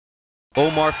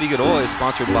Omar Figueroa is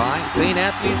sponsored by St.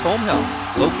 Anthony's Home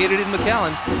Health, located in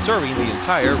McAllen, serving the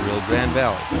entire Rio Grande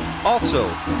Valley. Also,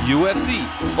 UFC,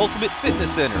 Ultimate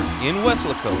Fitness Center in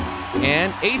Weslaco,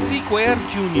 and AC Cuellar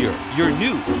Jr., your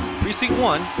new Precinct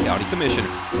 1 County Commissioner.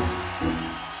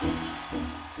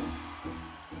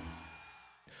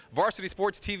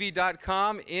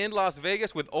 VarsitySportsTV.com in Las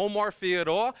Vegas with Omar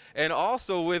Figueroa and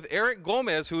also with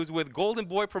Omar4Gomez, who's with Golden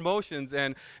Boy Promotions.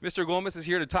 And Mr. Gomez is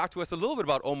here to talk to us a little bit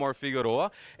about Omar Figueroa,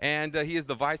 and he is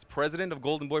the Vice President of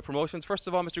Golden Boy Promotions. First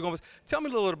of all, Mr. Gomez, tell me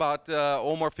a little bit about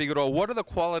Omar Figueroa. What are the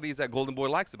qualities that Golden Boy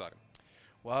likes about him?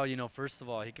 Well, you know, first of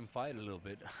all, he can fight a little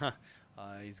bit.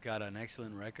 He's got an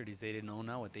excellent record. He's 8-0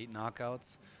 now with 8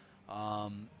 knockouts.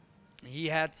 He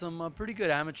had some pretty good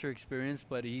amateur experience,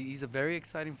 but he's a very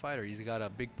exciting fighter. He's got a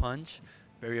big punch,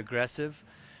 very aggressive,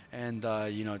 and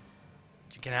you know,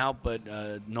 you can't help but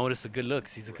notice the good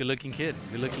looks. He's a good-looking kid.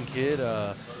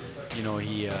 You know,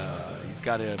 he's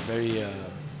got a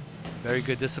very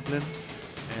good discipline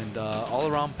and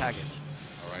all-around package.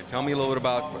 All right, tell me a little bit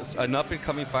about an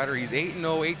up-and-coming fighter. He's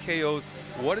 8-0, 8 KOs.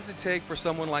 What does it take for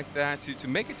someone like that to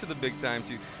make it to the big time,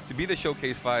 to be the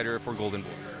showcase fighter for Golden Boy?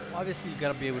 Obviously, you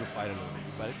got to be able to fight a little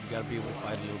bit. You got to be able to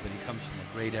fight a little bit. He comes from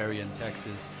a great area in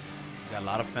Texas. He's got a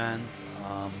lot of fans.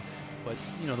 But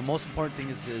you know, the most important thing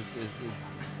is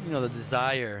you know, the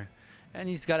desire, and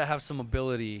he's got to have some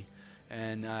ability.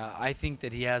 And I think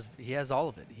that he has all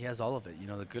of it. He has all of it. You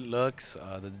know, the good looks,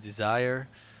 the desire.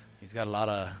 He's got a lot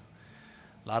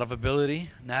of ability,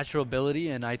 natural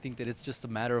ability, and I think that it's just a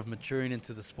matter of maturing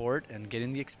into the sport and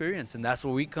getting the experience. And that's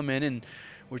where we come in, and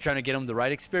we're trying to get him the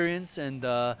right experience, and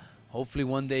hopefully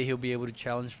one day he'll be able to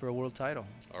challenge for a world title.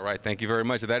 All right, thank you very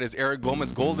much. That is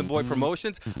Omar4Gomez, Golden Boy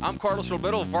Promotions. I'm Carlos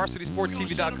Roberto,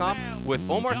 VarsitySportsTV.com with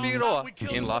Omar Figueroa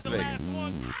in Las Vegas.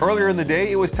 Earlier in the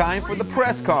day, it was time for the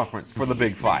press conference for the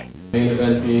big fight. Main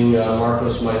event being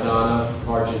Marcos Maidana,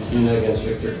 Argentina against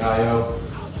Victor Cayo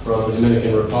from the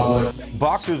Dominican Republic.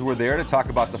 Boxers were there to talk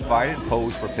about the fight and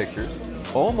pose for pictures.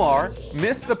 Omar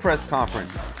missed the press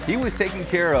conference. He was taking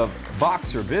care of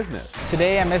boxer business.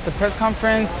 Today I missed the press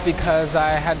conference because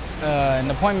I had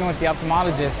an appointment with the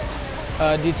ophthalmologist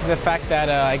due to the fact that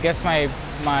I guess my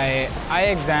eye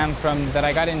exam that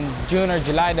I got in June or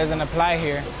July doesn't apply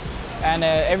here. And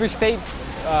every state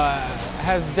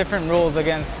has different rules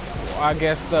against, I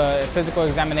guess, the physical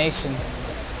examination.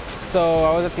 So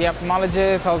I was at the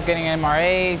ophthalmologist, I was getting an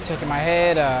MRA, checking my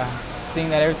head, seeing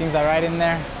that everything's all right in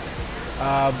there.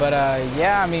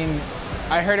 Yeah, I mean,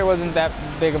 I heard it wasn't that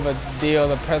big of a deal,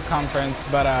 the press conference,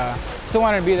 but still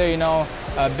wanted to be there, you know,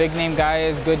 big name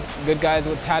guys, good guys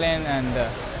with talent, and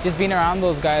just being around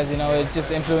those guys, you know, it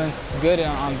just influenced good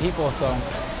on people. So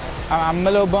I'm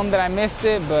a little bummed that I missed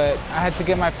it, but I had to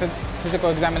get my physical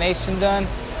examination done,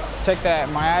 check that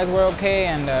my eyes were okay,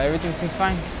 and everything seems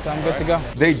fine, so I'm good to go.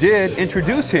 They did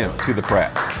introduce him to the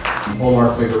press.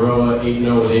 Omar Figueroa,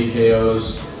 8-0 with 8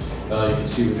 KOs. You can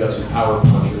see we've got some power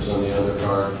punchers on the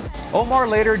undercard. Omar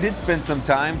later did spend some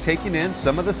time taking in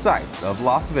some of the sights of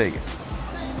Las Vegas.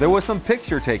 There was some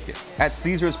picture taken at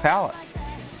Caesar's Palace.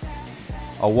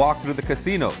 A walk through the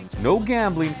casino, no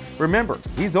gambling. Remember,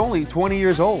 he's only 20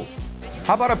 years old.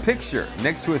 How about a picture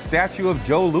next to a statue of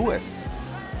Joe Louis?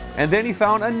 And then he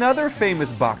found another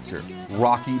famous boxer,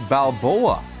 Rocky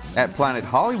Balboa, at Planet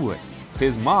Hollywood.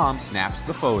 His mom snaps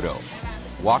the photo,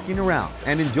 walking around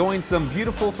and enjoying some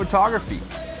beautiful photography,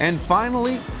 and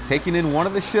finally taking in one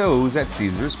of the shows at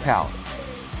Caesar's Palace.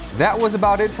 That was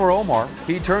about it for Omar.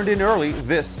 He turned in early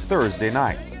this Thursday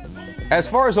night. As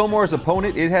far as Omar's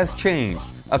opponent, it has changed.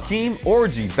 Akeem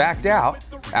Orji backed out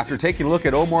after taking a look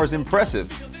at Omar's impressive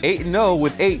 8-0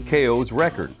 with 8 KOs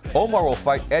record. Omar will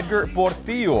fight Edgar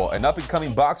Portillo, an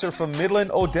up-and-coming boxer from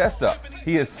Midland, Odessa.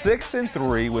 He is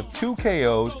 6-3 with 2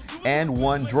 KOs and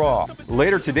 1 draw.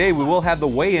 Later today, we will have the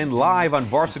weigh-in live on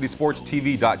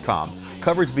VarsitySportsTV.com.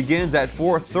 Coverage begins at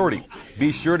 4:30.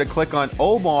 Be sure to click on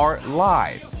Omar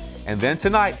Live. And then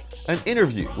tonight, an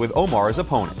interview with Omar's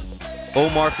opponent.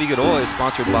 Omar Figueroa is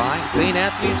sponsored by St.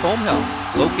 Anthony's Home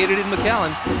Health, located in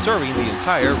McAllen, serving the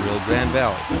entire Rio Grande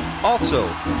Valley. Also,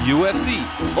 UFC,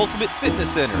 Ultimate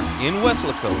Fitness Center in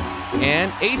Weslaco,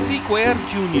 and AC Cuellar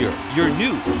Jr., your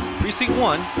new Precinct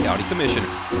 1 County Commissioner.